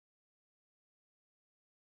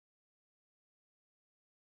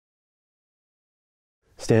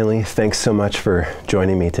Stanley, thanks so much for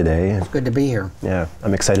joining me today. It's good to be here. Yeah,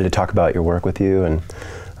 I'm excited to talk about your work with you and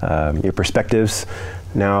your perspectives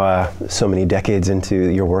now so many decades into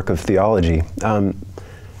your work of theology.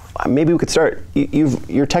 Maybe we could start.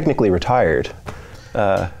 You're technically retired.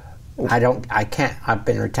 I can't, I've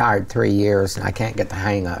been retired 3 years and I can't get the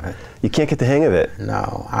hang of it. You can't get the hang of it?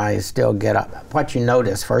 No, I still get up. What you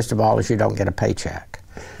notice, first of all, is you don't get a paycheck.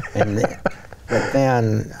 But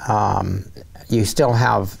then you still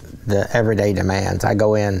have the everyday demands. I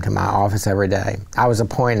go into my office every day. I was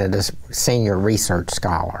appointed as senior research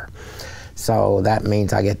scholar. So that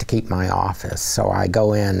means I get to keep my office. So I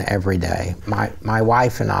go in every day. My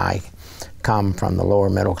wife and I come from the lower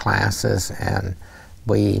middle classes, and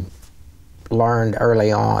we learned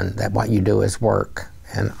early on that what you do is work.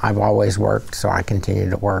 And I've always worked, so I continue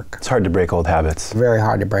to work. It's hard to break old habits. Very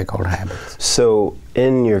hard to break old habits. So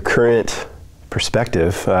in your current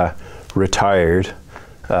perspective, retired,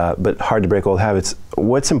 but hard to break old habits,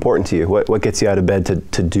 what's important to you? What gets you out of bed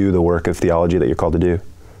to do the work of theology that you're called to do?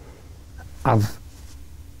 A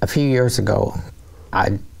few years ago,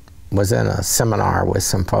 I was in a seminar with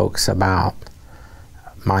some folks about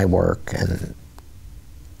my work, and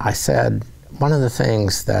I said, one of the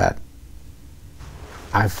things that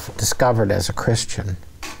I've discovered as a Christian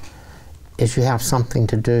is you have something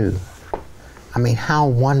to do. I mean, how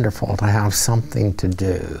wonderful to have something to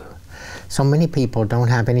do. So many people don't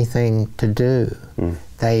have anything to do.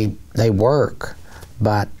 They work,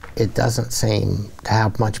 but it doesn't seem to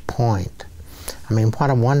have much point. I mean, what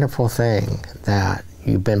a wonderful thing that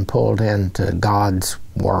you've been pulled into God's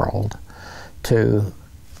world to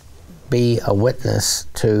be a witness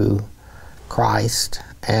to Christ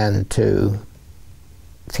and to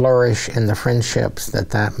flourish in the friendships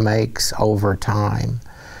that makes over time.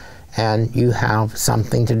 And you have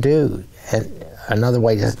something to do. And another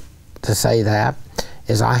way to say that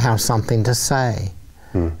is I have something to say.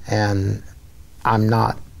 And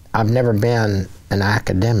I've never been an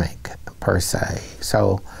academic per se.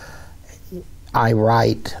 So I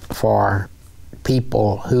write for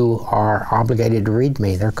people who are obligated to read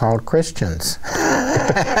me. They're called Christians.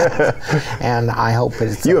 And I hope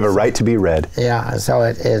it's... You have a right to be read. Yeah, so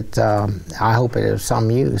I hope it is some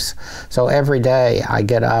use. So every day I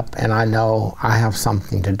get up and I know I have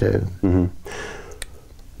something to do.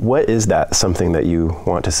 What is that something that you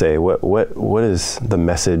want to say? What is the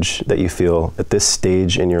message that you feel at this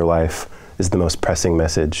stage in your life is the most pressing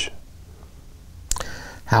message?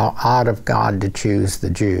 How odd of God to choose the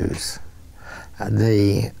Jews.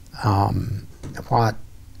 What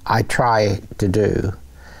I try to do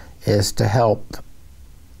is to help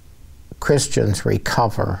Christians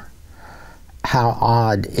recover how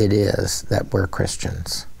odd it is that we're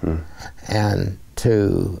Christians, and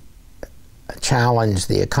to challenge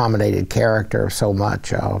the accommodated character of so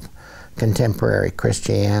much of contemporary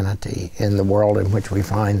Christianity in the world in which we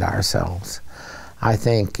find ourselves, I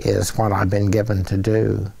think is what I've been given to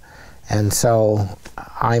do. And so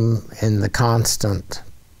I'm in the constant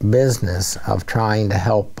business of trying to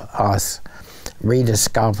help us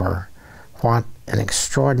rediscover what an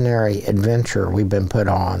extraordinary adventure we've been put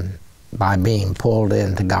on by being pulled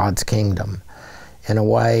into God's kingdom in a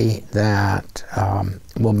way that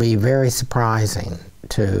will be very surprising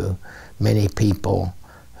to many people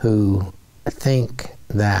who think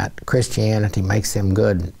that Christianity makes them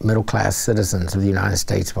good middle-class citizens of the United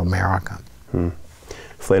States of America.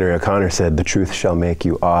 Flannery O'Connor said, "The truth shall make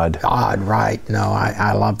you odd." Odd, right. No,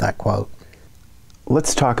 I love that quote.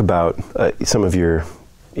 Let's talk about some of your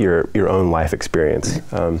own life experience.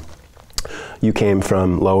 You came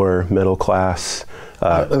from lower middle class.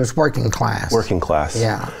 It was working class. Working class.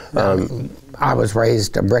 Yeah. I was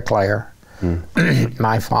raised a bricklayer.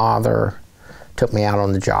 My father took me out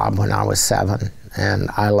on the job when I was 7,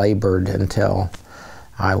 and I labored until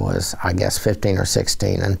I was, I guess, 15 or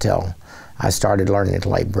 16, until I started learning to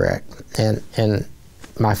lay brick. And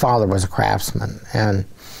my father was a craftsman, and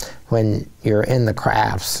when you're in the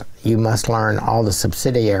crafts, you must learn all the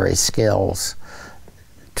subsidiary skills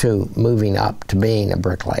to moving up to being a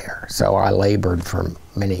bricklayer. So I labored for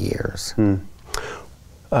many years.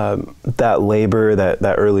 That labor,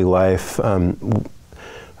 that early life,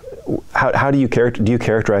 how do you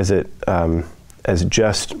characterize it as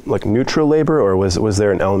just like neutral labor, or was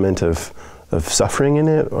there an element of suffering in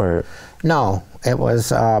it, or? No, it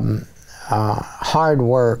was hard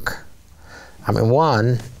work. I mean,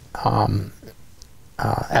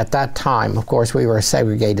 at that time, of course, we were a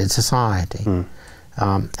segregated society.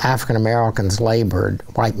 African Americans labored,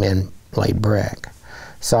 white men laid brick.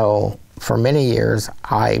 So for many years,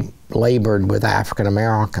 I labored with African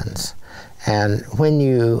Americans. And when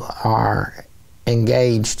you are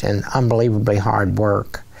engaged in unbelievably hard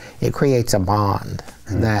work, it creates a bond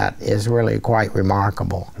that is really quite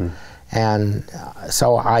remarkable. And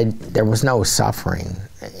so there was no suffering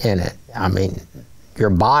in it. I mean, your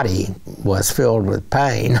body was filled with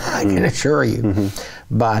pain, I can assure you.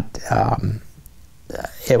 But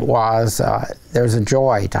it was, there's a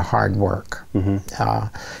joy to hard work.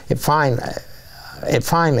 It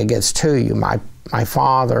finally gets to you. My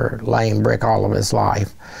father laying brick all of his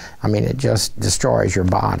life, I mean, it just destroys your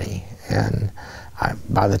body. And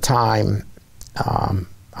by the time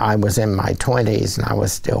I was in my 20s and I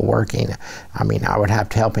was still working, I mean, I would have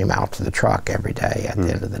to help him out to the truck every day at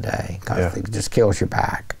the end of the day, because it just kills your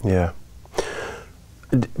back. Yeah.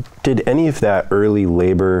 Did any of that early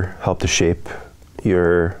labor help to shape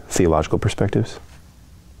your theological perspectives?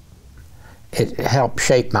 It helped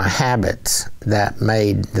shape my habits that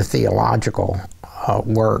made the theological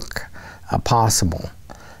work possible.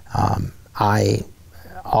 I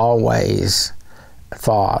always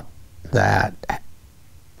thought that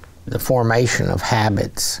the formation of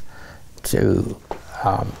habits to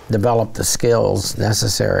develop the skills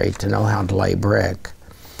necessary to know how to lay brick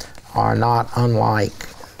are not unlike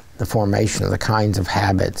the formation of the kinds of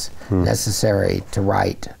habits necessary to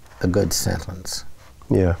write a good sentence.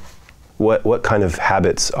 Yeah. What kind of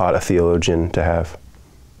habits ought a theologian to have?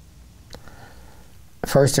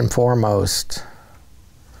 First and foremost,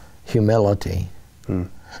 humility.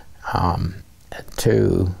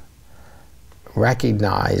 To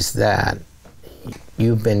recognize that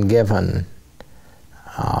you've been given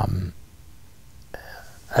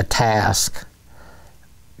a task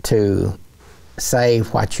to say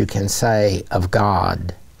what you can say of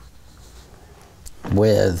God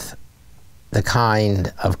with the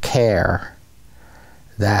kind of care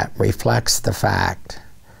that reflects the fact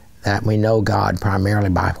that we know God primarily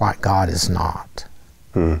by what God is not.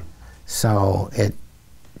 So it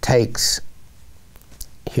takes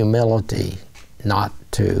humility not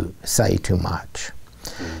to say too much.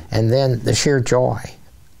 And then the sheer joy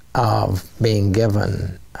of being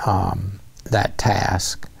given that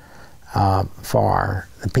task for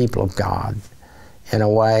the people of God in a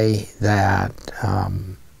way that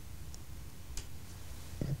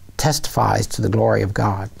testifies to the glory of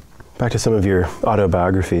God. Back to some of your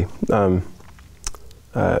autobiography.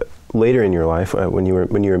 Later in your life, when you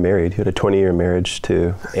were married, you had a 20-year marriage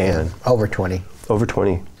to Anne. Over 20. Over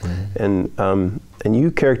 20. And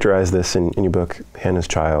you characterize this in your book, Hannah's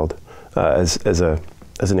Child, as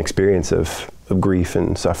an experience of grief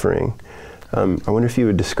and suffering. I wonder if you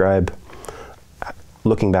would describe,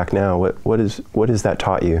 looking back now, what has that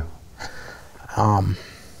taught you?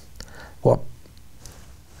 Well,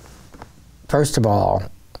 first of all,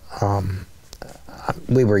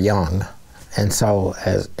 we were young, and so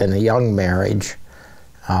in a young marriage,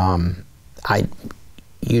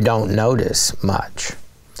 you don't notice much.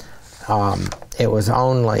 It was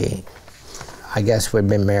only, I guess we'd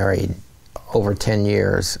been married over 10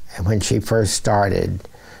 years, and when she first started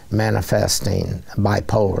manifesting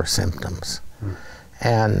bipolar symptoms.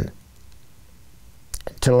 And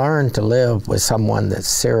to learn to live with someone that's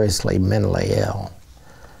seriously mentally ill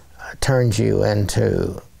turns you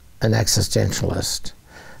into an existentialist,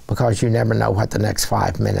 because you never know what the next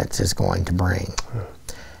 5 minutes is going to bring.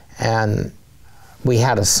 And we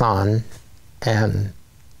had a son, and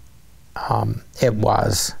it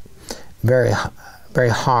was very, very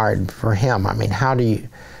hard for him. I mean, how do you,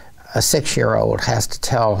 a 6-year-old has to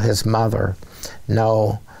tell his mother,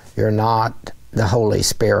 no, you're not the Holy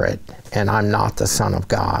Spirit, and I'm not the Son of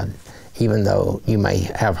God, even though you may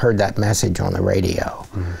have heard that message on the radio.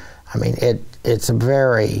 I mean, it's a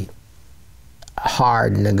very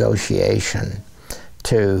hard negotiation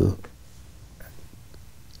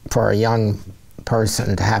for a young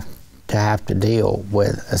person to have to deal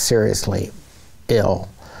with a seriously ill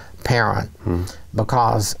parent,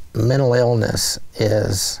 because mental illness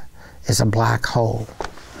is a black hole.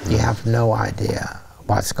 You have no idea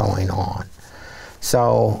what's going on.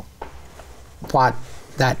 So what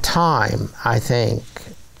that time, I think,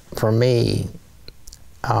 for me,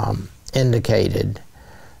 indicated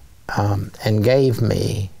and gave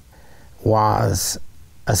me was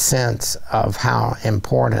a sense of how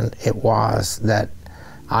important it was that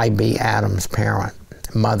I be Adam's parent,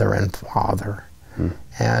 mother and father.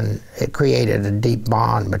 And it created a deep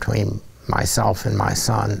bond between myself and my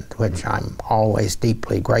son, which I'm always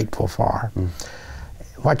deeply grateful for.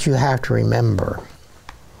 What you have to remember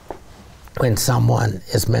when someone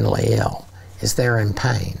is mentally ill is they're in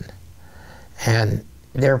pain. And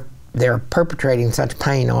they're perpetrating such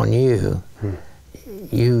pain on you,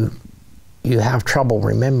 you have trouble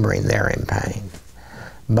remembering they're in pain.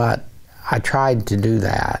 But I tried to do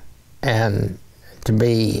that and to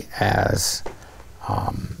be as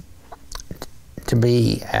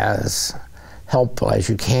helpful as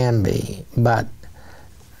you can be, but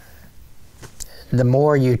the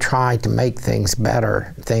more you try to make things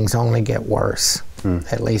better, things only get worse.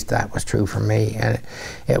 At least that was true for me, and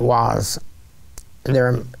it was.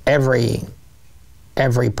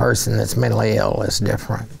 Every person that's mentally ill is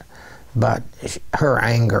different, but her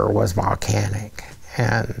anger was volcanic,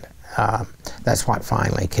 and that's what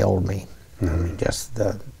finally killed me. I mean, just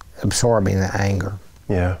absorbing the anger.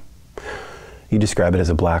 Yeah. You describe it as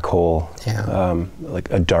a black hole,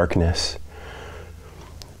 like a darkness.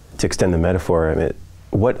 To extend the metaphor, I mean,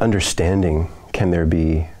 what understanding can there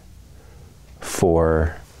be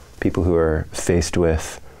for people who are faced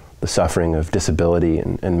with the suffering of disability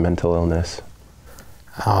and mental illness?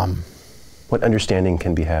 What understanding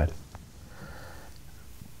can be had?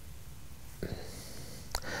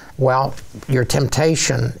 Well, your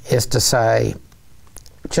temptation is to say,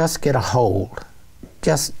 just get a hold.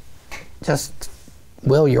 Just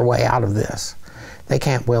will your way out of this. They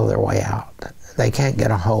can't will their way out. They can't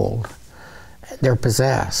get a hold. They're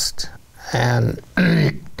possessed. And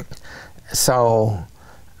so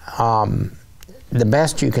the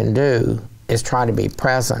best you can do is try to be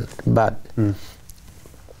present, but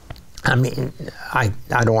I mean, I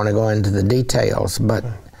don't want to go into the details, but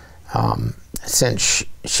since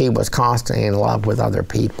she was constantly in love with other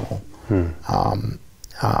people,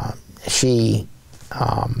 she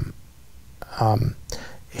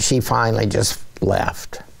finally just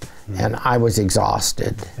left, and I was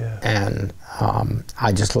exhausted, and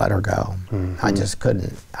I just let her go. I just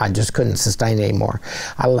couldn't sustain it anymore.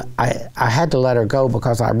 I had to let her go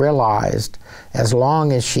because I realized as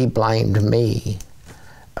long as she blamed me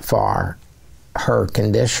for her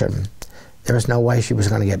condition, there was no way she was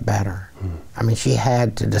going to get better. I mean, she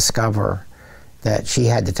had to discover that she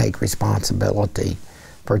had to take responsibility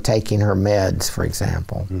for taking her meds, for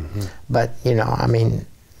example. But, you know, I mean,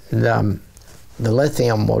 the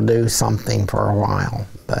lithium will do something for a while,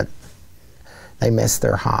 but they miss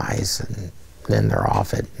their highs and then they're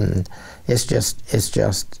off it, and it's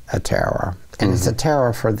just a terror. And it's a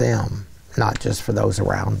terror for them, not just for those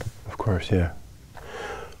around them. Of course, yeah.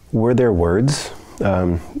 Were there words?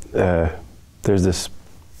 There's this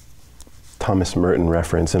Thomas Merton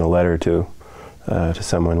reference in a letter to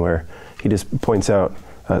someone where he just points out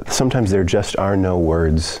sometimes there just are no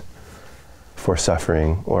words for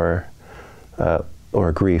suffering or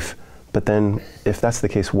grief. But then, if that's the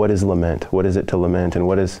case, what is lament? What is it to lament, and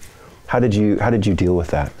how did you deal with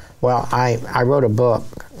that? Well, I wrote a book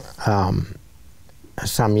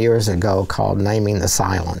some years ago called Naming the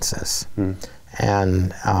Silences,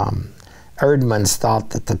 and Erdmans thought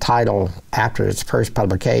that the title after its first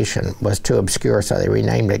publication was too obscure, so they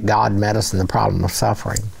renamed it God, Medicine, the Problem of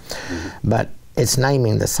Suffering. But it's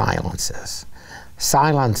naming the silences.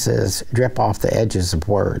 Silences drip off the edges of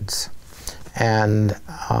words. And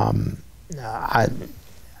I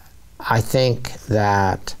think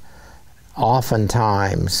that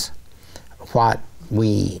oftentimes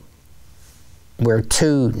we're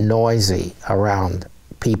too noisy around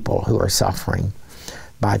people who are suffering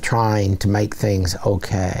by trying to make things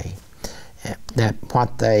okay. That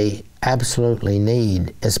what they absolutely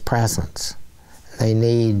need is presence. They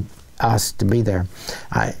need us to be there.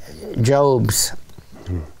 Job's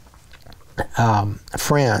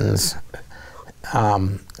friends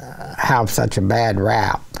have such a bad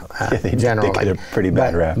rap, generally. They get a pretty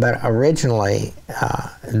bad rap. But originally,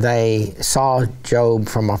 they saw Job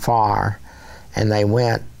from afar, and they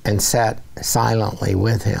went and sat silently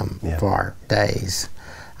with him for days.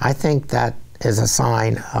 I think that is a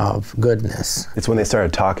sign of goodness. It's when they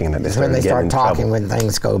started talking that they started getting in trouble. It's when they start talking trouble. when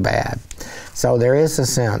things go bad. So there is a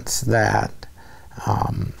sense that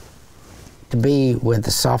to be with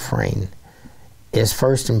the suffering is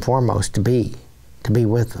first and foremost to be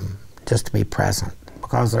with them, just to be present.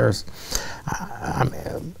 Because there's, I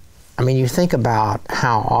mean, you think about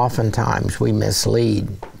how oftentimes we mislead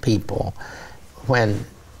people when,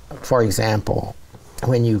 for example,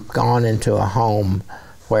 when you've gone into a home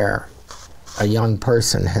where a young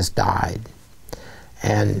person has died,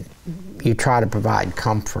 and you try to provide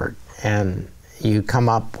comfort, and you come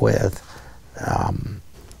up with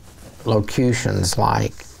locutions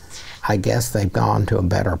like, I guess they've gone to a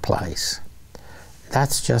better place.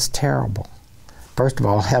 That's just terrible. First of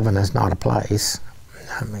all, heaven is not a place.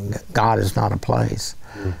 I mean, God is not a place.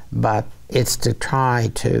 But it's to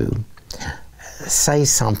try to say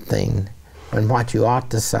something when what you ought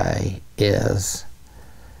to say is,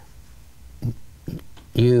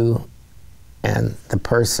 you and the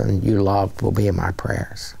person you loved will be in my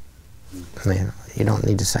prayers. I mean, you don't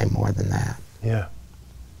need to say more than that. Yeah.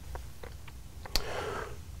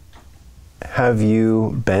 Have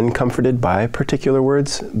you been comforted by particular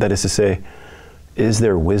words? That is to say, is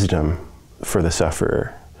there wisdom for the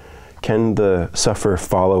sufferer? Can the sufferer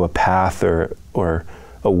follow a path or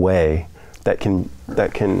a way that can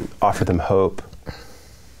offer them hope,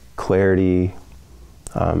 clarity,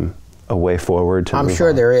 a way forward to I'm move sure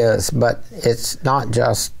on? there is, but it's not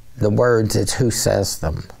just the words, it's who says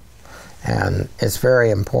them. And it's very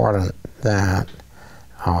important that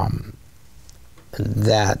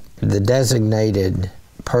that the designated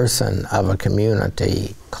person of a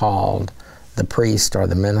community called the priest or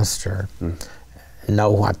the minister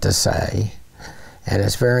know what to say. And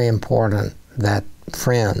it's very important that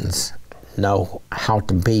friends know how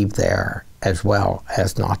to be there as well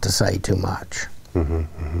as not to say too much. Mm-hmm,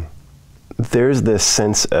 mm-hmm. There's this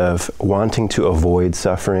sense of wanting to avoid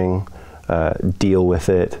suffering, deal with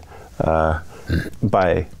it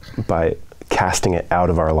by casting it out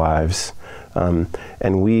of our lives.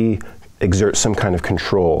 And we exert some kind of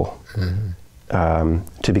control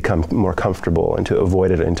to become more comfortable and to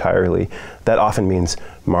avoid it entirely. That often means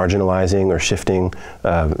marginalizing or shifting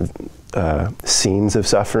scenes of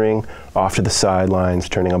suffering off to the sidelines,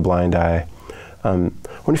 turning a blind eye. I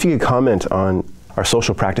wonder if you could comment on our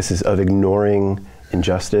social practices of ignoring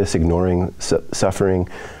injustice, ignoring suffering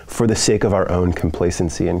for the sake of our own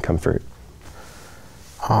complacency and comfort.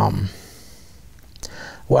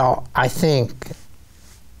 Well, I think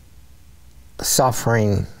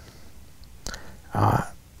suffering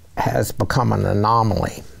has become an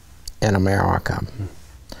anomaly in America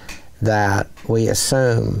that we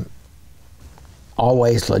assume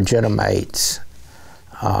always legitimates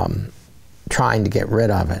trying to get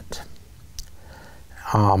rid of it.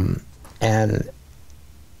 And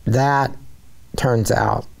that turns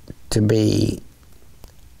out to be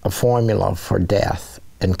a formula for death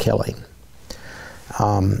and killing.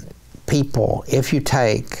 People, if you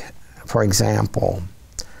take, for example,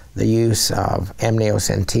 the use of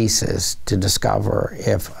amniocentesis to discover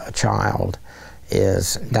if a child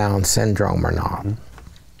is Down syndrome or not,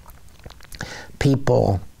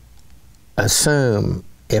 people assume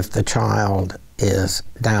if the child is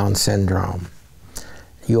Down syndrome,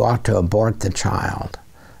 you ought to abort the child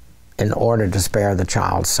in order to spare the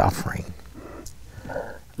child's suffering.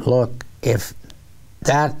 Look, if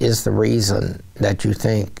that is the reason that you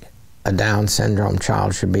think a Down syndrome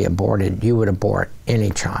child should be aborted, you would abort any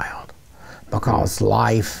child, because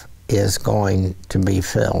life is going to be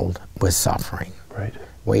filled with suffering. Right.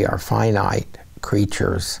 We are finite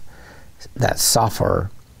creatures that suffer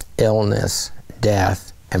illness,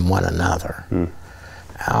 death, and one another.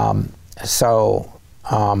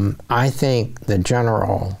 I think the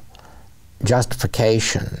general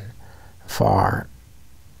justification for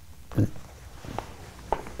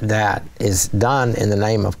that is done in the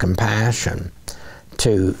name of compassion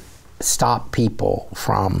to stop people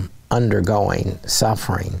from undergoing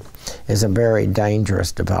suffering is a very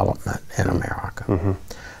dangerous development in America.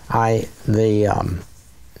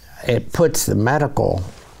 It puts the medical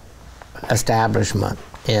establishment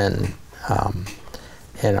in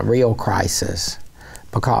a real crisis,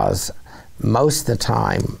 because most of the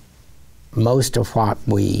time, most of what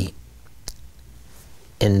we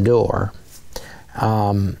endure,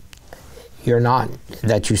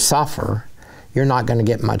 that you suffer, you're not going to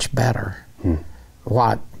get much better.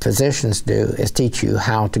 What physicians do is teach you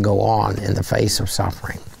how to go on in the face of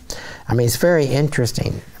suffering. I mean, it's very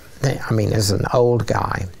interesting. I mean, as an old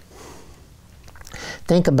guy,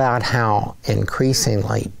 think about how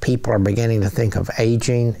increasingly people are beginning to think of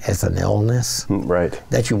aging as an illness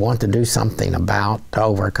that you want to do something about, to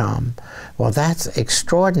overcome. Well, that's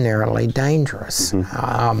extraordinarily dangerous.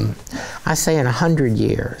 I say in 100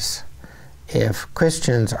 years, if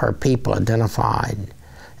Christians are people identified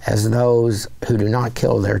as those who do not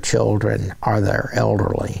kill their children or their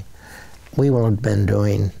elderly, we will have been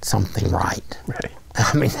doing something right.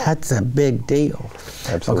 I mean, that's a big deal.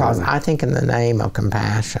 Absolutely. Because I think in the name of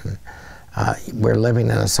compassion, we're living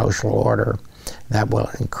in a social order that will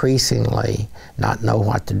increasingly not know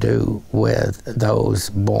what to do with those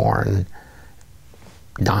born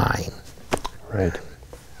dying. Right.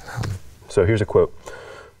 So here's a quote.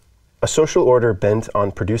 "A social order bent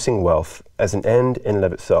on producing wealth as an end in and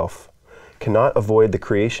of itself cannot avoid the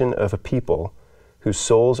creation of a people whose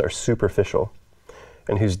souls are superficial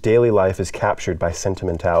and whose daily life is captured by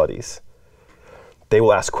sentimentalities. They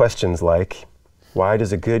will ask questions like, why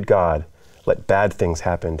does a good God let bad things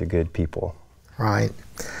happen to good people?" Right.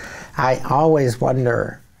 I always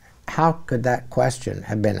wonder, how could that question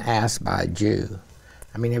have been asked by a Jew?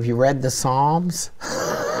 I mean, have you read the Psalms?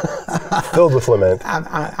 filled with lament.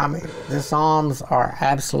 I mean, the Psalms are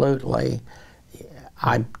absolutely,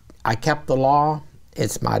 I kept the law,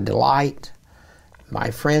 it's my delight. My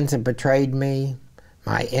friends have betrayed me,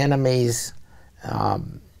 my enemies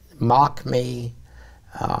mock me,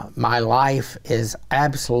 my life is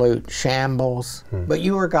absolute shambles, but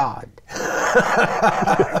you are God.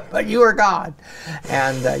 But you are God,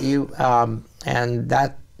 and and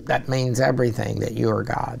that means everything, that you are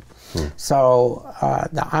God. So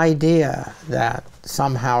the idea that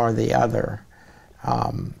somehow or the other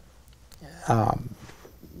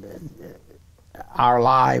our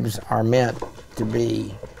lives are meant to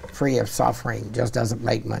be free of suffering just doesn't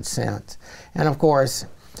make much sense. And of course,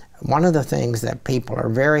 one of the things that people are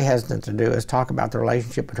very hesitant to do is talk about the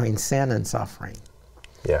relationship between sin and suffering.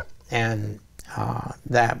 Yeah. And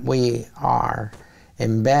that we are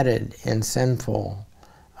embedded in sinful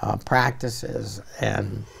practices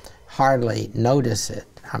and hardly notice it.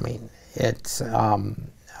 I mean, it's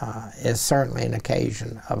certainly an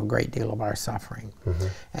occasion of a great deal of our suffering.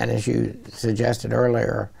 And as you suggested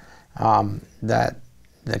earlier, that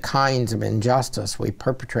the kinds of injustice we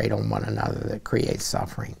perpetrate on one another that creates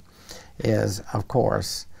suffering is, of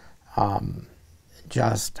course,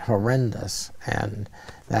 just horrendous, and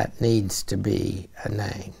that needs to be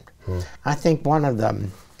named. I think one of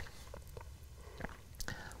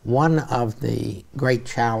the great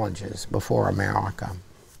challenges before America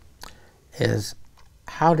is,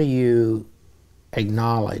 how do you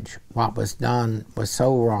acknowledge what was done was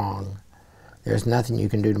so wrong, there's nothing you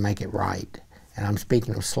can do to make it right? And I'm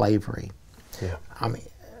speaking of slavery. Yeah. I mean,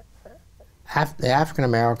 the African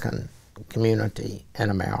American community in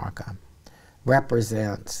America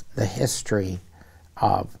represents the history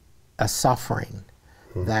of a suffering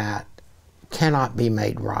that cannot be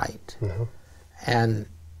made right.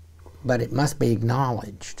 But it must be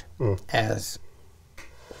acknowledged as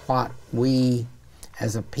what we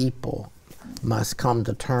as a people must come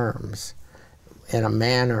to terms in a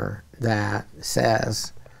manner that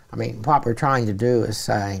says, I mean, what we're trying to do is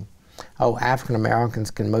say, oh, African Americans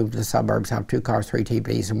can move to the suburbs, have 2 cars, 3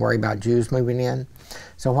 TVs, and worry about Jews moving in.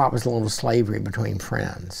 So what was a little slavery between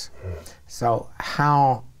friends? So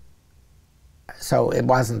it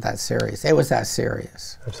wasn't that serious. It was that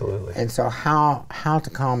serious. Absolutely. And so how to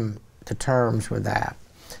come to terms with that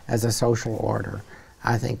as a social order,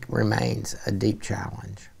 I think, remains a deep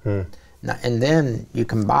challenge. Now, and then you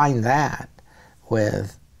combine that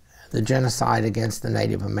with the genocide against the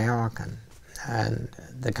Native American and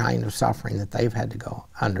the kind of suffering that they've had to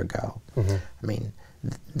undergo. I mean,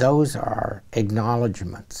 those are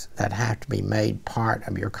acknowledgments that have to be made part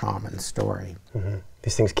of your common story.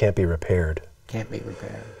 These things can't be repaired. Can't be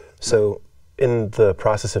repaired. So in the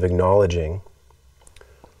process of acknowledging,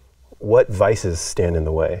 what vices stand in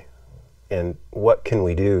the way? And what can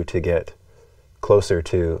we do to get closer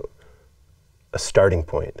to a starting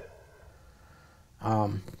point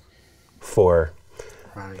for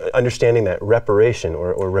understanding that reparation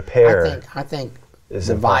or repair? I think is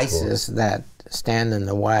the impossible. vices that stand in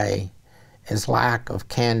the way is lack of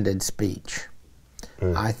candid speech.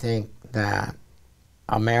 I think that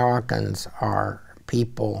Americans are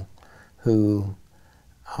people who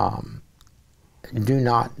do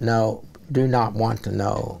not want to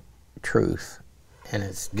know truth in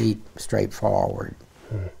its deep, straightforward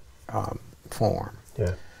form.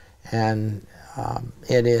 Yeah. And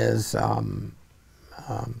it is, and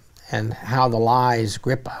how the lies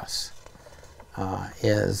grip us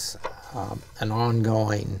is an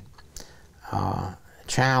ongoing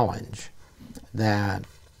challenge that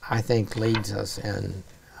I think leaves us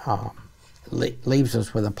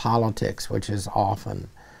with a politics which is often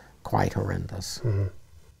quite horrendous.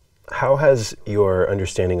 How has your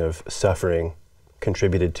understanding of suffering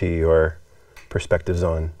contributed to your perspectives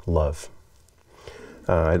on love?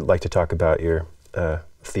 I'd like to talk about your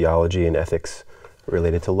theology and ethics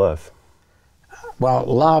related to love. Well,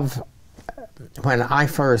 love, when I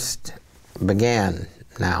first began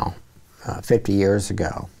now, 50 years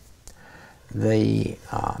ago, the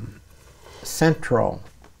central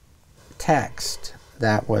text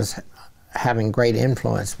that was having great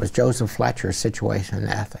influence was Joseph Fletcher's Situation in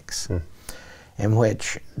Ethics, in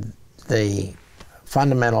which the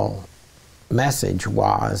fundamental message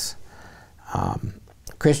was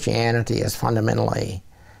Christianity is fundamentally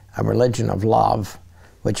a religion of love,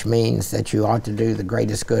 which means that you ought to do the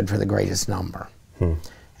greatest good for the greatest number.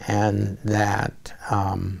 And that,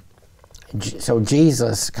 so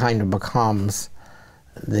Jesus kind of becomes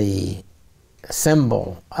the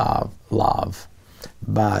symbol of love,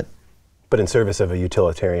 but in service of a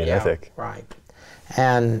utilitarian ethic. Right.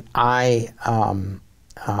 And I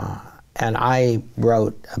and I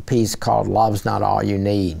wrote a piece called "Love's Not All You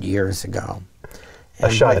Need" years ago. A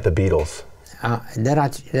shot at the Beatles. Did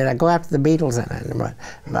I go after the Beatles?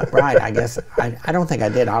 But right, I guess I don't think I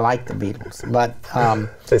did. I like the Beatles, but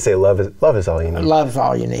they say love is all you need. Love's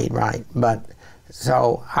all you need, right? But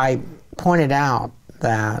so I pointed out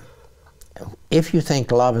that if you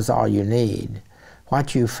think love is all you need,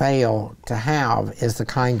 what you fail to have is the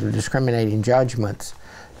kind of discriminating judgments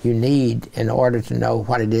you need in order to know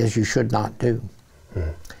what it is you should not do.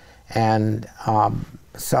 And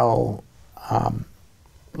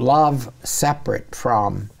love separate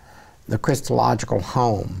from the Christological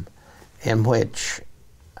home in which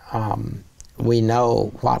we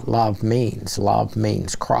know what love means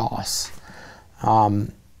cross,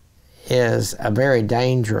 is a very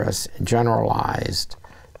dangerous generalized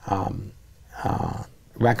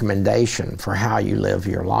recommendation for how you live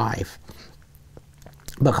your life,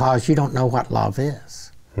 because you don't know what love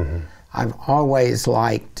is. I've always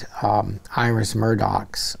liked Iris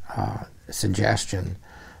Murdoch's suggestion.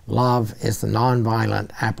 Love is the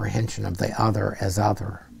nonviolent apprehension of the other as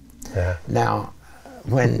other. Yeah. Now,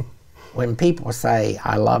 when people say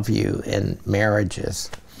 "I love you" in marriages,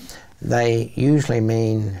 they usually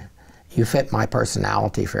mean you fit my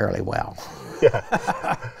personality fairly well.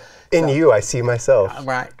 Yeah. In you, I see myself.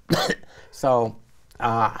 Right. So,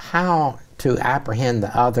 how to apprehend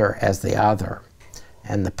the other as the other,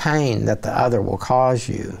 and the pain that the other will cause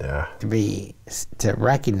you to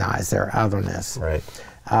recognize their otherness, right,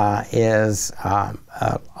 is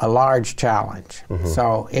a large challenge.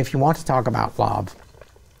 So, if you want to talk about love,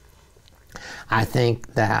 I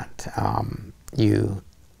think that you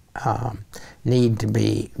need to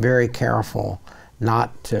be very careful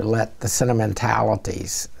not to let the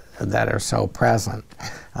sentimentalities that are so present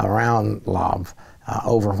around love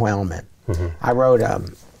overwhelm it. I wrote,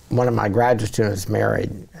 one of my graduate students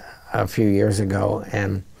married a few years ago,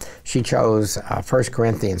 and she chose 1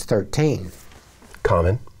 Corinthians 13.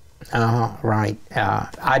 Common. Right.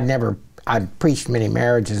 I'd preached many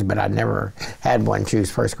marriages, but I'd never had one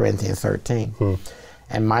choose 1 Corinthians 13.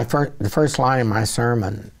 And the first line in my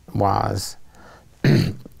sermon was,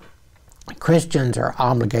 Christians are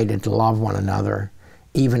obligated to love one another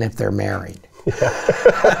even if they're married.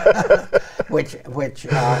 which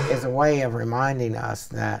is a way of reminding us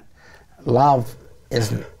that love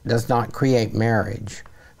does not create marriage,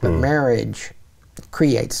 but marriage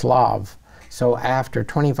creates love. So after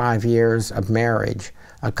 25 years of marriage,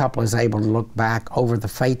 a couple is able to look back over the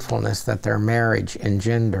faithfulness that their marriage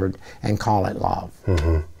engendered and call it love.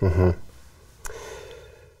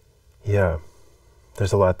 Yeah,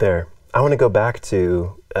 there's a lot there. I want to go back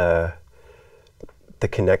to the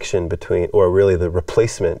connection between, or really the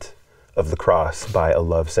replacement of the cross by a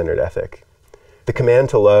love-centered ethic. The command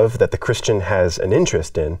to love that the Christian has an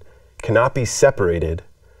interest in cannot be separated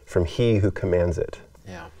from he who commands it.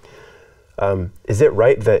 Yeah. Is it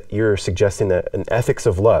right that you're suggesting that an ethics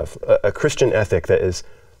of love, a Christian ethic that is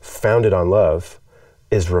founded on love,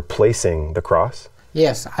 is replacing the cross?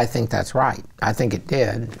 Yes, I think that's right. I think it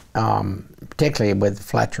did, particularly with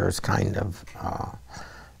Fletcher's kind of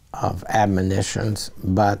admonitions.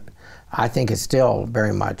 But I think it's still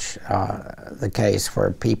very much the case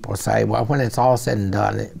where people say, well, when it's all said and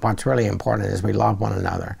done, what's really important is we love one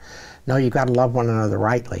another. No, you've got to love one another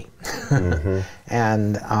rightly.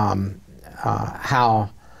 And how,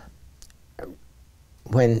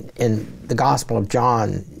 when in the Gospel of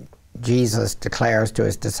John, Jesus declares to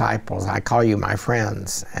his disciples, I call you my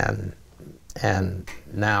friends, and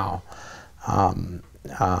now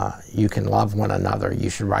you can love one another. You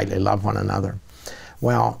should rightly love one another.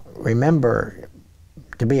 Well, remember,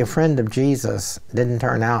 to be a friend of Jesus didn't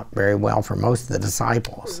turn out very well for most of the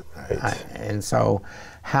disciples. Right. And so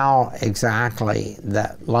how exactly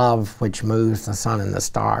that love which moves the sun and the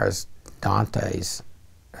stars, Dante's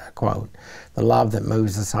quote, the love that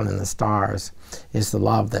moves the sun and the stars is the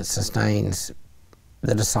love that sustains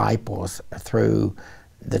the disciples through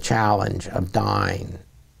the challenge of dying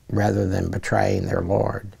rather than betraying their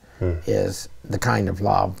Lord, is the kind of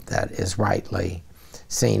love that is rightly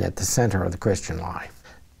seen at the center of the Christian life.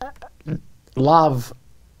 Love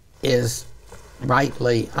is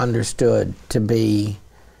rightly understood to be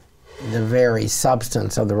the very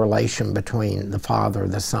substance of the relation between the Father,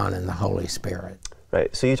 the Son, and the Holy Spirit.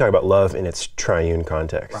 Right. So you talk about love in its triune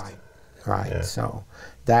context. Right. Right. Yeah. So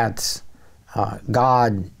that's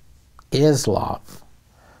God is love,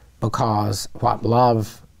 because what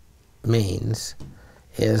love means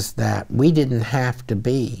is that we didn't have to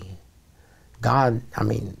be. God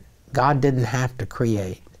didn't have to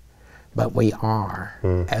create, but we are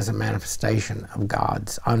as a manifestation of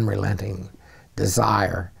God's unrelenting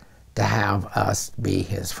desire to have us be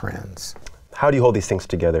his friends. How do you hold these things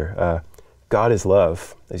together? God is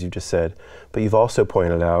love, as you just said, but you've also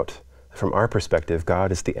pointed out, from our perspective,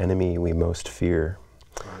 God is the enemy we most fear.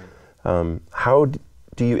 Right. How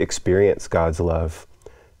do you experience God's love,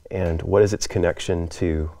 and what is its connection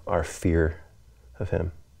to our fear of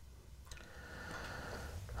him?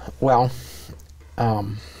 Well,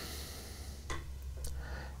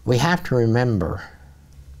 we have to remember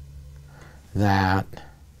that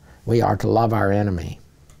we are to love our enemy.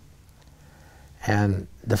 And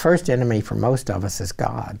the first enemy for most of us is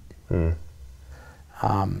God.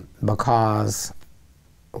 Because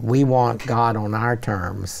we want God on our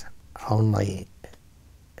terms, only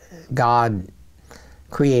God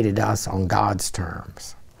created us on God's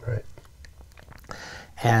terms. Right.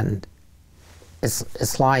 And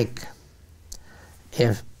it's like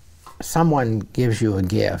if someone gives you a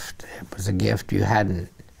gift, it was a gift you hadn't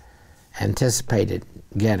anticipated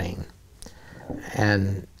getting,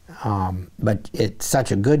 and but it's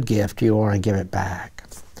such a good gift you want to give it back.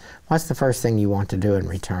 What's the first thing you want to do in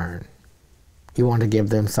return? You want to give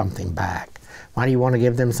them something back. Why do you want to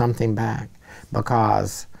give them something back?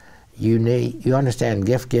 Because you understand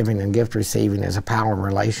gift giving and gift receiving is a power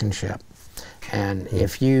relationship, and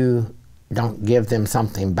if you don't give them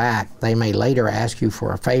something back, they may later ask you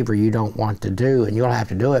for a favor you don't want to do, and you'll have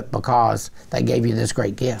to do it because they gave you this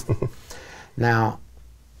great gift. Now,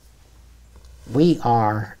 we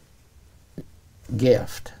are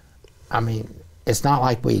gift. I mean, it's not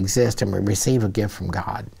like we exist and we receive a gift from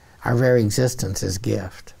God. Our very existence is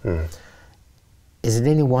gift. Is it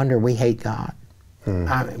any wonder we hate God?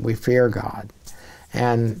 I mean, we fear God.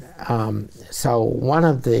 And so one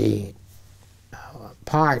of the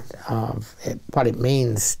part of what it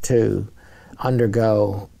means to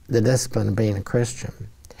undergo the discipline of being a Christian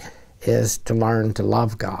is to learn to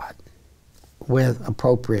love God with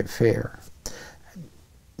appropriate fear.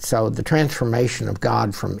 So the transformation of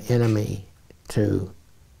God from enemy to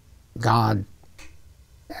God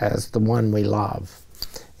as the one we love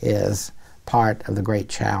is part of the great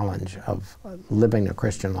challenge of living a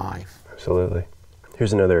Christian life. Absolutely.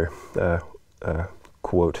 Here's another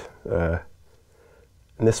quote.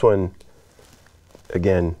 And this one,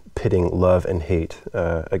 again, pitting love and hate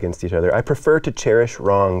against each other. I prefer to cherish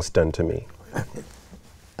wrongs done to me.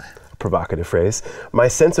 Provocative phrase. My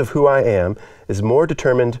sense of who I am is more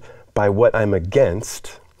determined by what I'm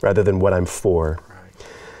against rather than what I'm for. Right.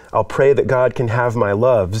 I'll pray that God can have my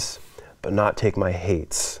loves, but not take my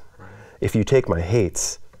hates. Right. If you take my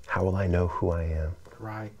hates, how will I know who I am?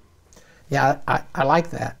 Right. Yeah, I like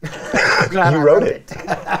that. You wrote it.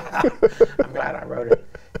 I'm glad I wrote it.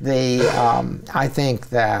 I think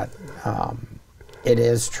that it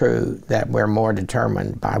is true that we're more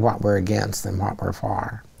determined by what we're against than what we're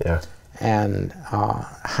for. Yeah. And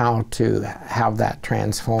how to have that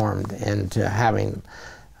transformed into having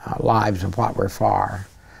lives of what we're for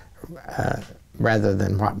rather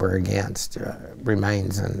than what we're against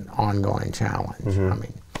remains an ongoing challenge. I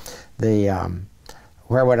mean,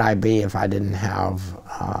 where would I be if I didn't have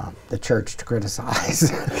the church to criticize?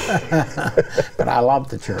 But I love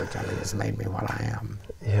the church. I mean, it's made me what I am.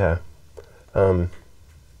 Yeah.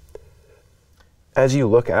 As you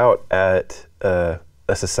look out at a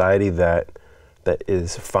society that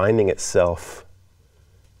is finding itself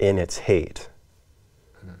in its hate,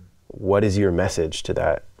 what is your message to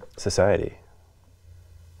that society?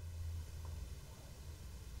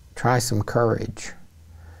 Try some courage.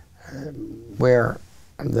 What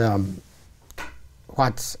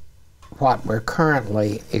we're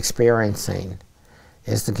currently experiencing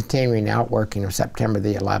is the continuing outworking of September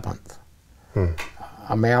the 11th.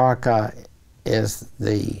 America is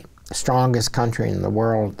the strongest country in the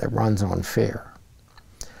world that runs on fear.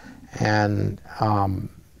 And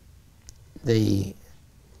the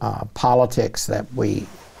politics that we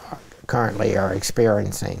currently are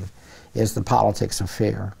experiencing is the politics of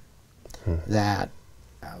fear. That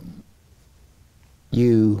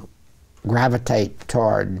you gravitate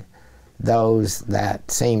toward those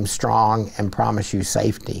that seem strong and promise you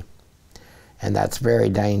safety. And that's very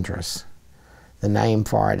dangerous. The name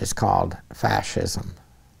for it is called fascism.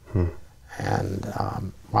 And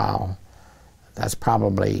while that's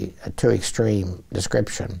probably a too extreme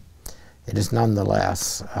description, it is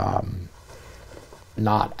nonetheless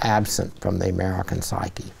not absent from the American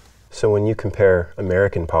psyche. So when you compare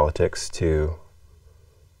American politics to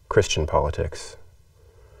Christian politics,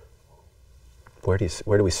 where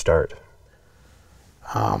do we start?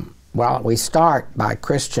 Well, we start by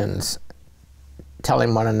Christians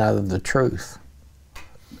telling one another the truth.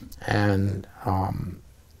 And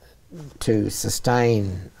to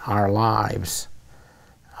sustain our lives,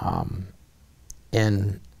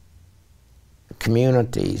 in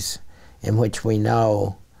communities in which we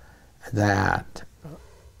know that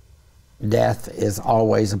death is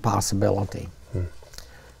always a possibility.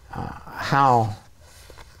 How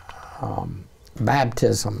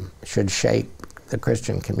baptism should shape the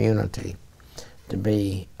Christian community to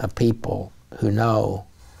be a people who know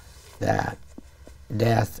that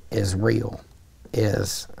death is real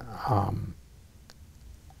is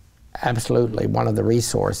absolutely one of the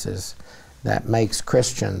resources that makes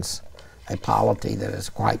Christians a polity that is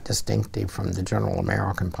quite distinctive from the general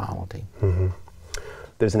American polity.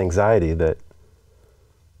 There's an anxiety that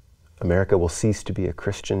America will cease to be a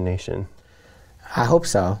Christian nation. I hope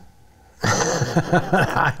so.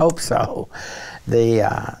 I hope so. The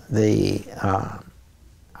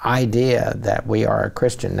idea that we are a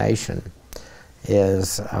Christian nation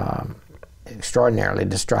is extraordinarily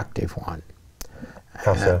destructive one.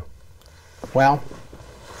 How so? Well,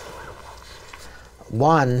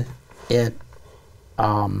 one, it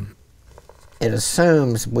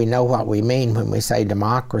assumes we know what we mean when we say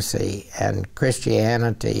democracy, and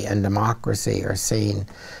Christianity and democracy are seen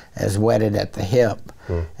as wedded at the hip.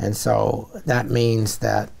 And so that means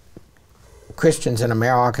that Christians in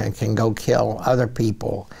America can go kill other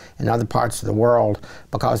people in other parts of the world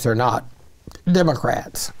because they're not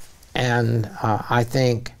Democrats. And I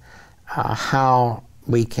think how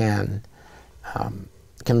we can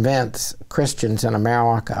convince Christians in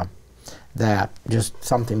America that just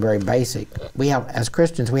something very basic. We have, as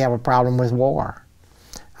Christians, we have a problem with war.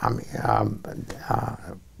 I mean,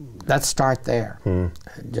 let's start there.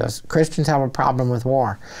 Just Christians have a problem with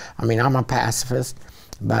war. I mean, I'm a pacifist,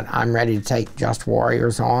 but I'm ready to take just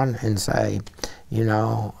warriors on and say, you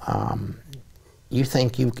know, you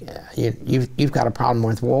think you've got a problem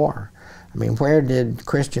with war. I mean, where did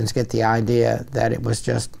Christians get the idea that it was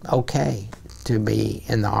just okay to be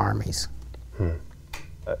in the armies?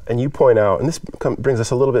 And you point out, and this brings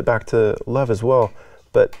us a little bit back to love as well,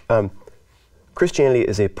 but Christianity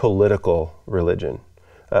is a political religion.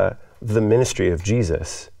 The ministry of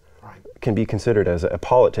Jesus can be considered as a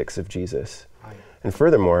politics of Jesus. And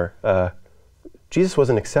furthermore, Jesus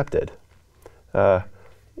wasn't accepted.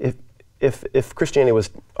 If Christianity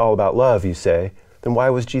was all about love, you say, then why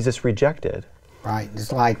was Jesus rejected? Right.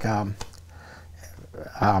 It's like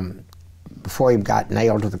before he got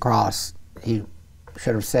nailed to the cross, he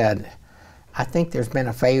should have said, I think there's been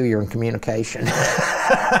a failure in communication. How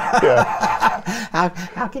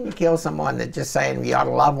can you kill someone that's just saying you ought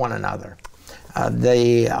to love one another?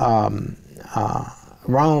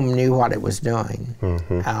 Rome knew what it was doing.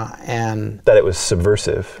 And that it was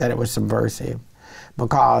subversive. That it was subversive.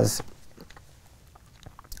 Because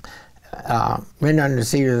render unto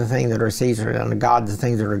Caesar the things that are Caesar, and unto God the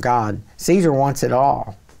things that are God. Caesar wants it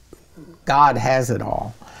all. God has it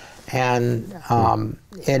all. And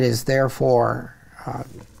it is therefore,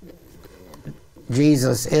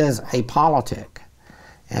 Jesus is a politic.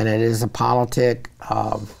 And it is a politic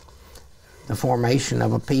of the formation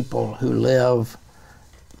of a people who live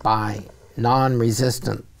by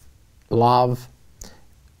non-resistant love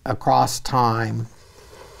across time,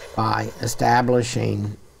 by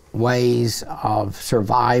establishing ways of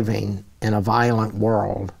surviving in a violent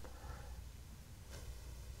world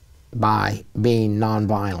by being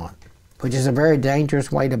nonviolent, which is a very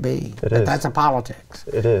dangerous way to be. It is. That's a politics.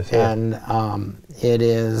 It is, yeah. And it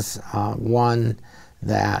is one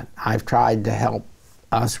that I've tried to help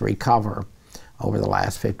us recover over the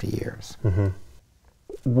last 50 years.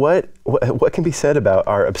 What can be said about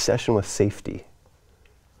our obsession with safety?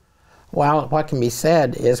 Well, what can be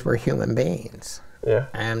said is we're human beings. Yeah.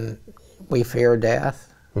 And we fear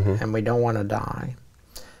death, and we don't want to die.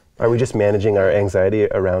 Are we just managing our anxiety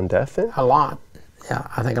around death then? A lot. Yeah,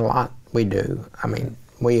 I think a lot we do. I mean,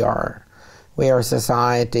 we are a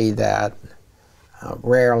society that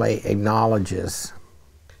rarely acknowledges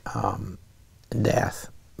death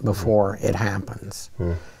before it happens.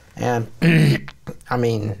 And I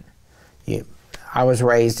mean, I was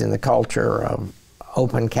raised in the culture of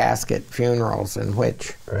open casket funerals in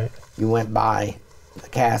which you went by the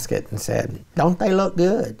casket and said, "Don't they look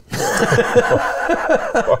good?"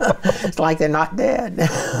 It's like they're not dead.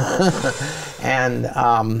 And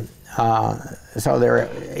so there,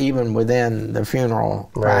 even within the funeral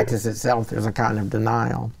practice itself, there's a kind of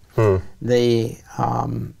denial. I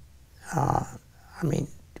mean,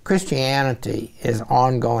 Christianity is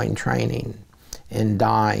ongoing training in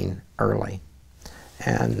dying early,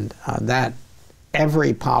 and that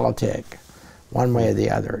every politic, one way or the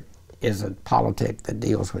other, is a politic that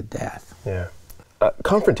deals with death. Yeah,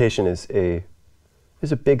 confrontation is a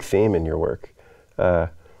big theme in your work.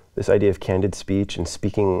 this idea of candid speech and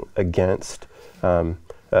speaking against.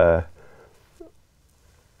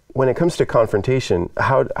 When it comes to confrontation,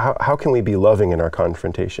 how can we be loving in our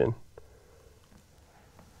confrontation?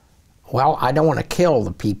 Well, I don't want to kill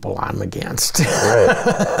the people I'm against.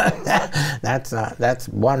 Right. That's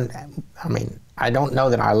one. I mean, I don't know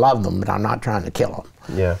that I love them, but I'm not trying to kill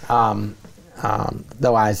them. Yeah.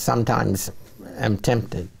 Though I sometimes am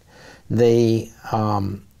tempted.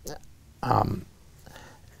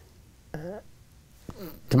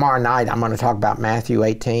 Tomorrow night I'm going to talk about Matthew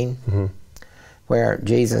 18, where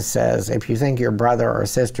Jesus says, if you think your brother or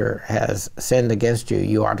sister has sinned against you,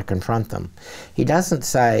 you are to confront them. He doesn't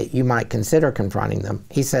say you might consider confronting them.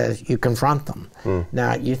 He says you confront them.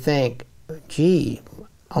 Now you think, gee,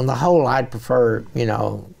 on the whole I'd prefer, you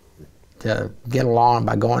know, to get along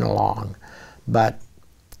by going along. But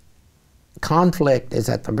conflict is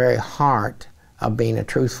at the very heart of being a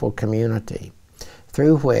truthful community,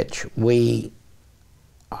 through which we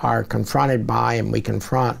are confronted by and we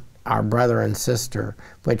confront our brother and sister,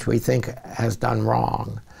 which we think has done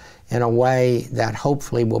wrong, in a way that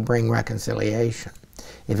hopefully will bring reconciliation.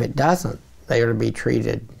 If it doesn't, they are to be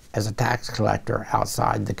treated as a tax collector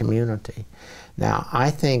outside the community. Now,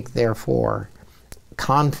 I think, therefore,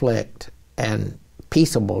 conflict and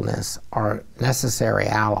peaceableness are necessary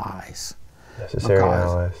allies. Necessary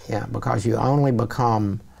allies. Yeah, because you only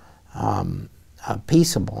become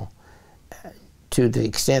peaceable to the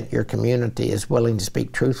extent your community is willing to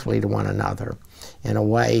speak truthfully to one another in a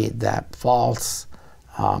way that false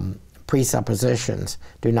presuppositions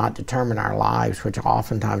do not determine our lives, which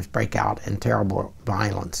oftentimes break out in terrible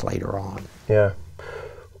violence later on. Yeah.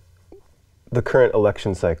 The current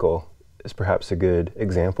election cycle is perhaps a good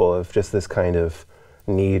example of just this kind of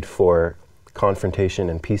need for confrontation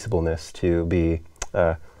and peaceableness to be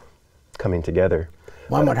coming together.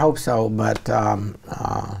 One would hope so, but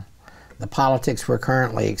the politics we're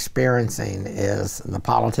currently experiencing is the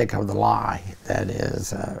politic of the lie that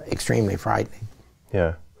is extremely frightening.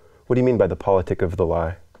 Yeah. What do you mean by the politic of the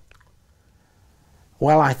lie?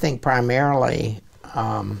 Well, I think primarily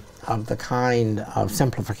of the kind of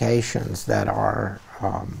simplifications that are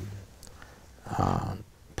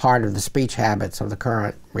part of the speech habits of the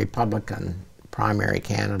current Republican primary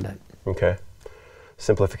candidate. Okay.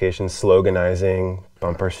 Simplification, sloganizing,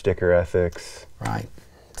 bumper sticker ethics. Right.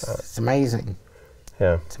 It's amazing.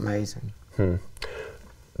 Yeah. It's amazing.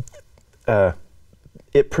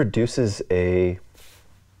 It produces a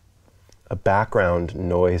background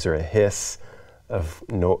noise or a hiss of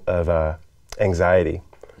anxiety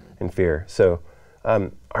and fear. So,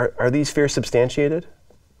 are these fears substantiated?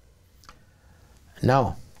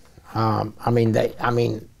 No. I mean, they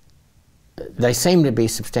seem to be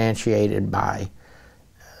substantiated by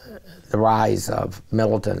the rise of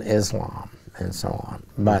militant Islam and so on.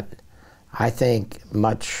 But I think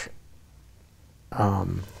much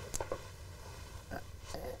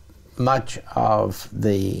of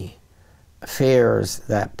the fears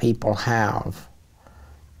that people have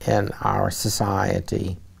in our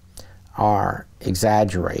society are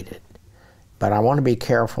exaggerated. But I want to be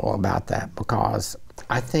careful about that, because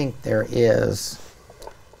I think there is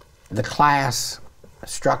the class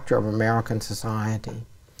structure of American society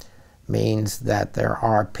means that there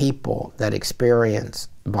are people that experience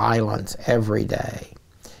violence every day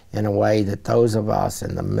in a way that those of us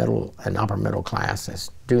in the middle and upper middle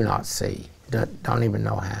classes do not see, don't even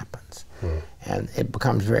know happens. And it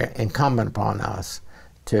becomes very incumbent upon us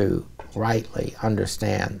to rightly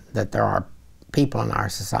understand that there are people in our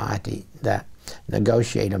society that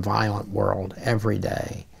negotiate a violent world every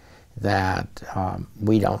day that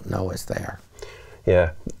we don't know is there.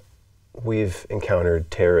 Yeah. We've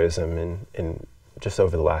encountered terrorism in just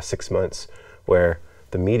over the last 6 months, where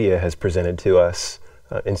the media has presented to us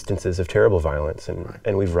instances of terrible violence,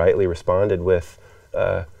 and we've rightly responded with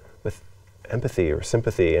empathy or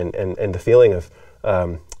sympathy and the feeling of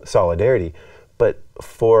solidarity. But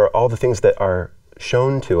for all the things that are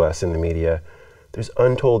shown to us in the media, there's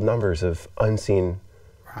untold numbers of unseen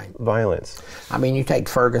violence. I mean, you take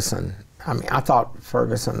Ferguson. I mean, I thought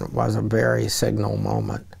Ferguson was a very signal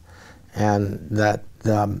moment, and that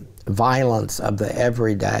the violence of the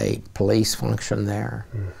everyday police function there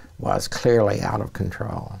was clearly out of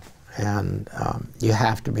control. And you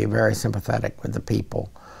have to be very sympathetic with the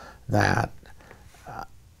people that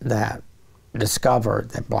discover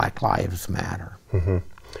that Black lives matter.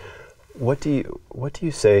 What do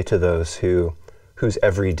you say to those whose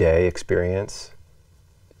everyday experience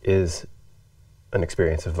is an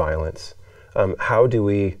experience of violence? How do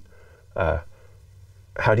you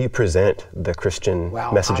present the Christian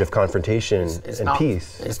message of confrontation and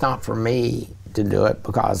peace? It's not for me to do it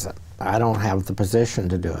because I don't have the position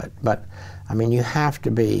to do it. But I mean, you have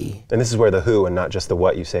to be. And this is where the who and not just the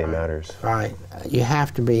what you say matters. Right. You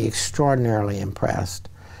have to be extraordinarily impressed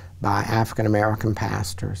by African American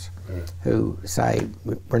pastors who say,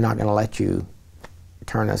 we're not going to let you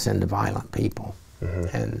turn us into violent people,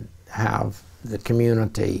 and have the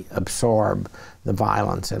community absorb the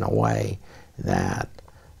violence in a way that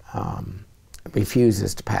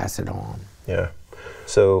refuses to pass it on. Yeah.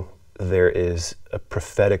 So there is a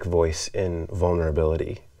prophetic voice in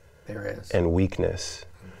vulnerability. There is. And weakness.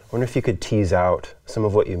 I wonder if you could tease out some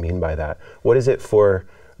of what you mean by that. What is it for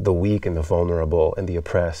the weak and the vulnerable and the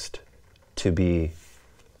oppressed to be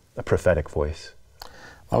a prophetic voice?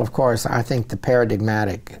 Well, of course, I think the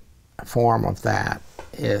paradigmatic form of that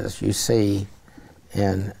is you see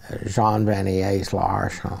in Jean Vanier's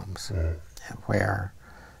L'Arche, where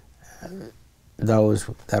those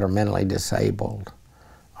that are mentally disabled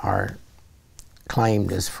are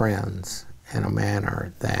claimed as friends in a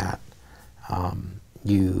manner that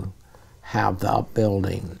you have the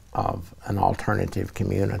upbuilding of an alternative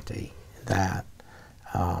community that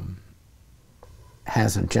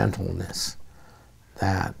has a gentleness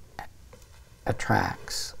that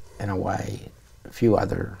attracts in a way few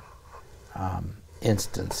other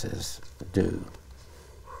instances do.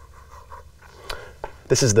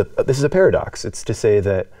 This is a paradox. It's to say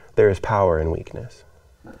that there is power in weakness.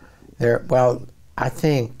 Well, I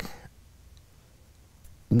think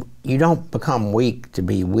you don't become weak to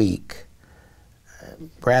be weak.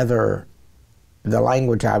 Rather, the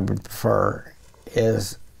language I would prefer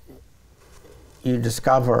is you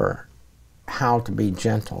discover how to be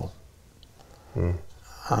gentle. And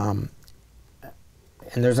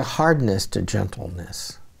there's a hardness to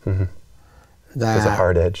gentleness. There's a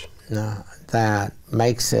hard edge. That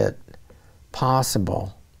makes it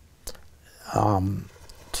possible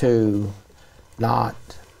to not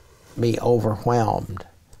be overwhelmed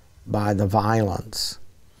by the violence,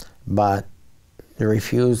 but the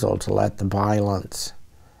refusal to let the violence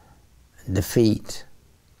defeat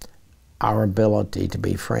our ability to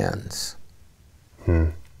be friends.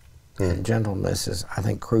 And gentleness is, I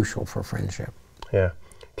think, crucial for friendship. Yeah.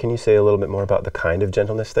 Can you say a little bit more about the kind of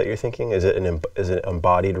gentleness that you're thinking? Is it an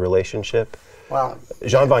embodied relationship? Well,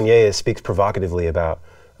 Jean Vanier speaks provocatively about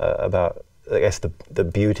I guess the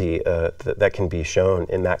beauty that can be shown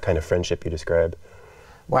in that kind of friendship you describe.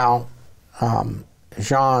 Well,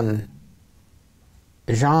 Jean's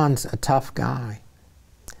a tough guy.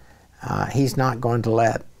 He's not going to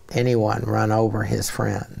let anyone run over his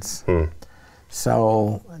friends.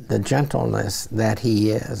 So the gentleness that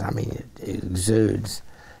he is, I mean, it exudes,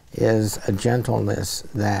 is a gentleness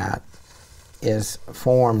that is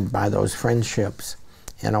formed by those friendships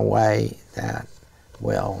in a way that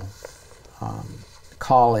will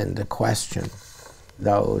call into question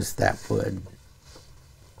those that would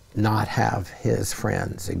not have his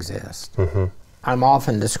friends exist. I'm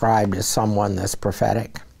often described as someone that's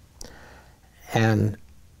prophetic, and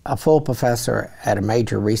a full professor at a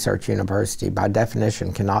major research university by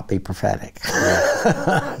definition cannot be prophetic.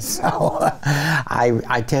 So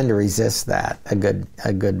I tend to resist that a good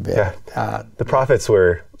bit. Yeah. The prophets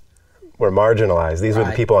were marginalized. These were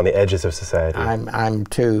the people on the edges of society. I'm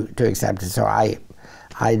too accepted. So I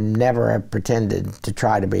never have pretended to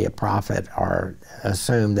try to be a prophet or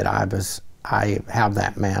assume that I have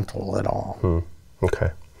that mantle at all. Okay.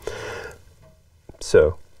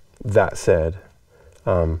 So that said,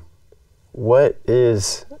 what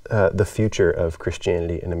is the future of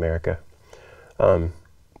Christianity in America?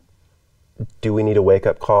 Do we need a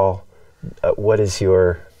wake-up call? What is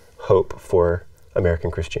your hope for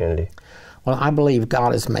American Christianity? Well, I believe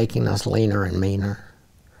God is making us leaner and meaner.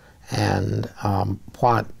 And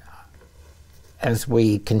as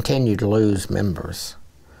we continue to lose members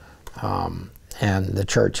and the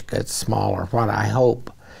church gets smaller, what I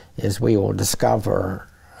hope is we will discover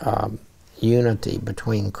unity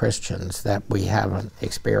between Christians that we haven't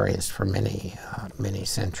experienced for many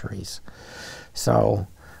centuries. So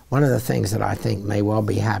one of the things that I think may well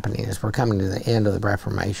be happening is we're coming to the end of the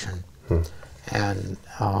Reformation, and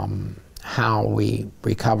how we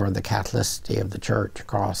recover the Catholicity of the church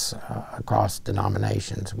across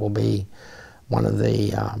denominations will be one of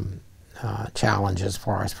the challenges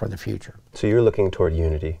for us for the future. So you're looking toward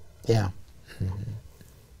unity. Yeah.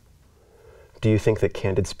 Do you think that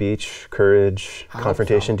candid speech, courage,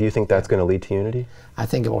 confrontation, do you think that's going to lead to unity? I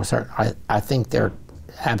think it will certainly. I think they're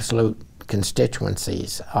absolute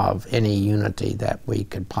constituencies of any unity that we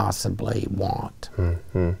could possibly want.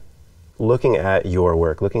 Looking at your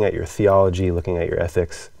work, looking at your theology, looking at your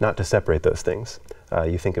ethics, not to separate those things,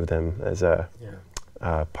 you think of them as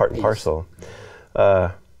part and parcel.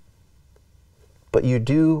 But you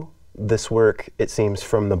do this work, it seems,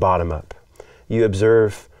 from the bottom up. You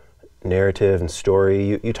observe narrative and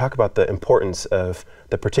story. You talk about the importance of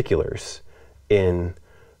the particulars in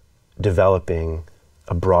developing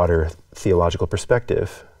a broader theological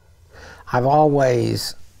perspective. I've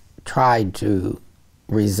always tried to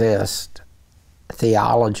resist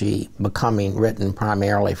theology becoming written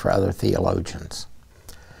primarily for other theologians.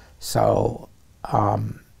 So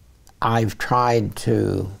I've tried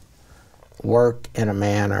to work in a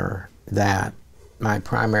manner that my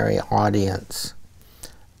primary audience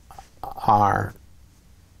are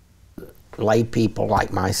lay people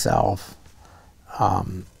like myself,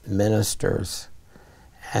 ministers,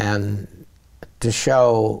 and to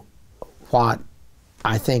show what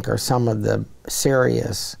I think are some of the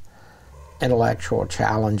serious intellectual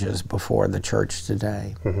challenges before the church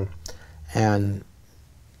today. Mm-hmm. And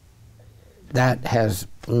that has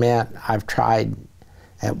meant I've tried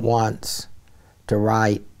at once to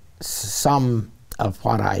write some of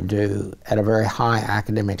what I do at a very high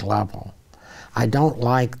academic level. I don't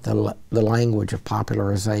like the language of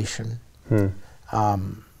popularization.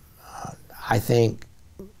 I think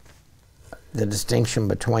the distinction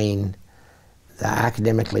between the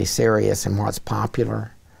academically serious and what's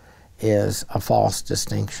popular is a false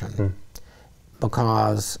distinction,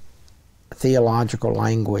 because theological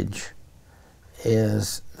language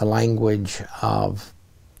is the language of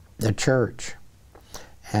the church,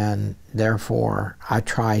 and therefore I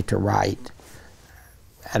try to write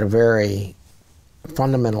at a very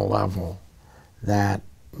fundamental level that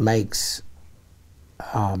makes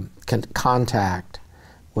contact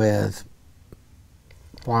with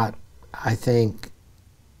what I think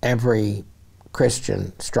every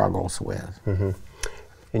Christian struggles with. Mm-hmm.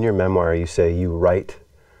 In your memoir, you say you write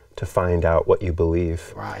to find out what you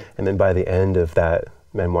believe. Right. And then by the end of that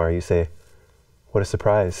memoir, you say, what a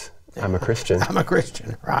surprise, I'm a Christian. I'm a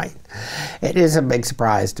Christian, right. It is a big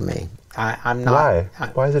surprise to me. I'm not. Why?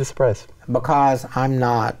 Why is it a surprise? Because I'm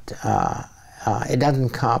not, it doesn't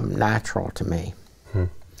come natural to me.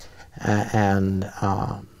 And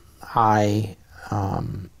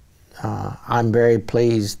I'm very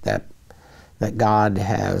pleased that God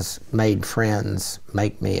has made friends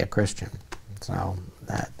make me a Christian. So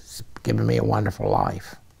that's given me a wonderful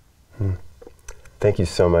life. Thank you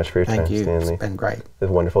so much for your time, Stanley. Thank you. It's been great. It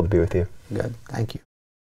was wonderful to be with you. Good. Thank you.